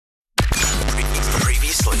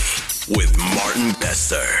Breakfastly with Martin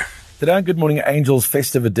Bester. Today on Good Morning Angels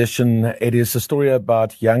Festive Edition, it is a story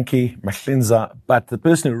about Yankee Mahlinza, but the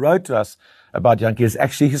person who wrote to us about Yankee is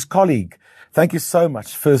actually his colleague. Thank you so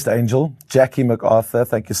much, First Angel, Jackie MacArthur.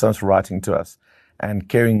 Thank you so much for writing to us and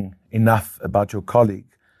caring enough about your colleague,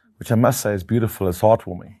 which I must say is beautiful, it's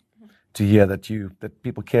heartwarming to hear that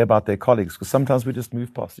people care about their colleagues, because sometimes we just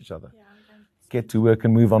move past each other, get to work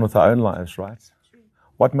and move on with our own lives, right?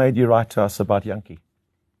 What made you write to us about Yankee?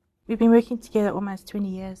 We've been working together almost 20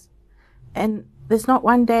 years. And there's not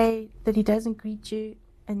one day that he doesn't greet you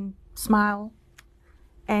and smile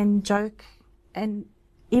and joke. And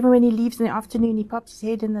even when he leaves in the afternoon, he pops his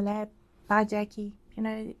head in the lab. Bye, Jackie. You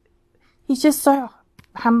know, he's just so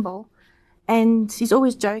humble. And he's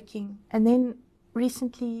always joking. And then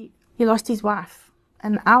recently, he lost his wife.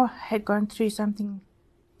 And I had gone through something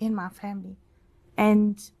in my family.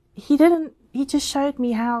 And he just showed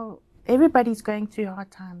me how everybody's going through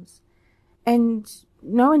hard times. And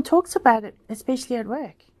no one talks about it, especially at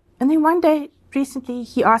work. And then one day, recently,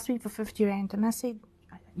 he asked me for 50 Rand. And I said,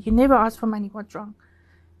 you never ask for money, what's wrong?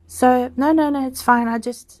 So, no, it's fine. I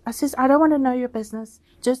says, I don't want to know your business.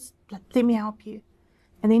 Just let me help you.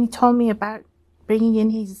 And then he told me about bringing in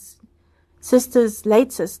his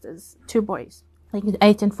late sisters, 2 boys, like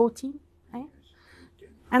 8 and 14. Right?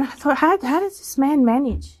 And I thought, how does this man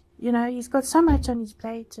manage? You know, he's got so much on his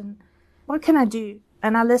plate, and what can I do?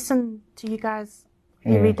 And I listen to you guys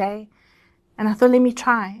every day. And I thought, let me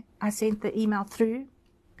try. I sent the email through,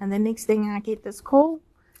 and the next thing I get this call.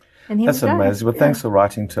 And here That's we go. amazing. Well, thanks for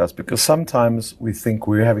writing to us, because sometimes we think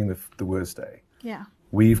we're having the worst day. Yeah.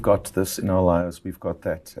 We've got this in our lives, we've got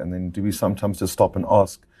that. And then do we sometimes just stop and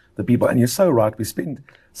ask the people? And you're so right,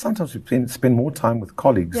 sometimes we spend more time with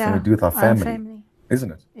colleagues than we do with our family.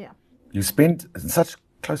 Isn't it? Yeah. You spend in such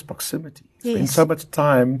close proximity. You spend Yes. so much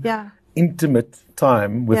time, intimate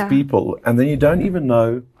time with people, and then you don't even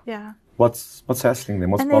know what's hassling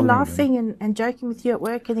them, what's and they're bothering laughing and joking with you at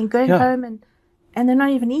work, and then going home and they're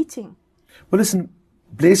not even eating. Well, listen,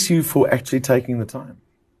 bless you for actually taking the time.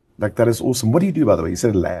 Like, that is awesome. What do you do, by the way? You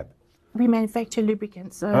said a lab. We manufacture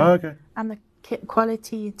lubricants. So okay. I'm the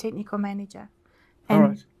quality and technical manager.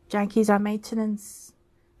 And Yankie's our maintenance,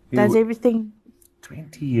 does everything.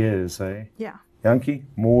 20 years, eh? Yeah. Yankee,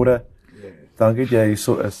 môre. Dankie dat jy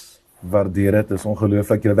so is. Waardeer dit. Dis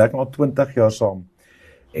ongelooflik. Jy werk al 20 jaar saam.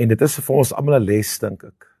 En dit is vir ons almal 'n les, dink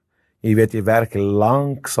ek. Jy weet, jy werk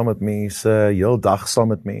lank saam met mense, heel dag saam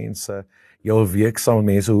met mense, heel week saam met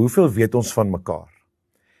mense. Hoeveel weet ons van mekaar?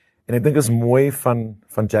 En ek dink is mooi van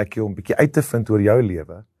Jackie om 'n bietjie uit te vind oor jou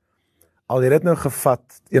lewe. Al jy dit nou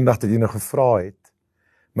gevat, eendag dat jy nou gevra het,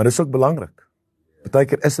 maar dis ook belangrik.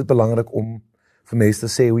 Partykeer is dit belangrik om vir mense te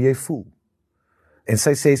sê hoe jy voel. En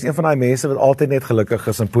sy sê, is een van die mense wat altyd net gelukkig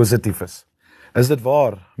is en positief is. Is dit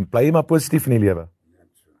waar? Bly jy maar positief in die lewe?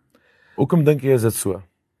 Hoekom dink jy is dit so?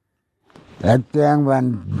 Ek dink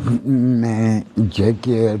want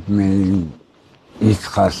Jackie het my iets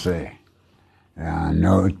gesê. Ja,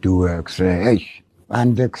 nou toe ek sê,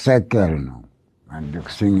 want ek sê kerel nou, want ek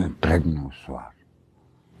sing en trek nou zwaar.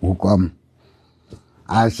 Hoekom?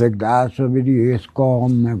 Als ik daar zo bij die huis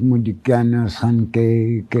kom, ik moet die kennis gaan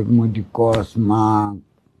kijken, ik moet die kost maken.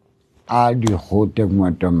 Al die goed, ik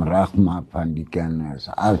moet hem recht maken van die kennis.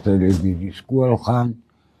 Als ze bij die school gaan,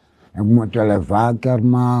 ik moet hulle water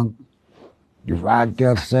maken. Die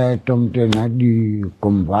water zet om te naar die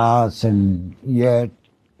kompas en eet,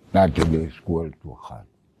 dat ze bij school toe gaan.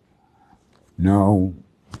 Nou,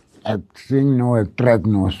 ik zing nou, ik trek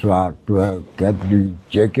nou zwaar toe. Ik heb die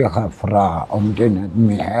Jackie gevraagd om te net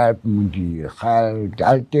me helpen met die geld.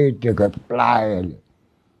 Altijd ik heb plaaien.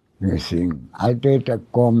 Ik zing. Altijd ik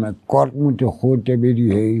kom, ik kort moet de goed hebben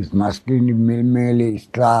die huis. Misschien die meel is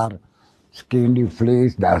klaar. Misschien die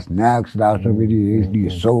vlees, dat is niks. Dat is bij die huis, die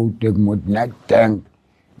zout. Ik moet net denken.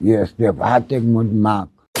 Eerst wat ik moet maken.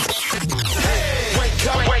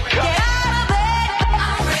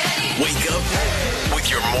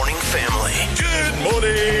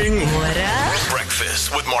 Morning. What up?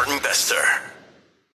 Breakfast with Martin Bester.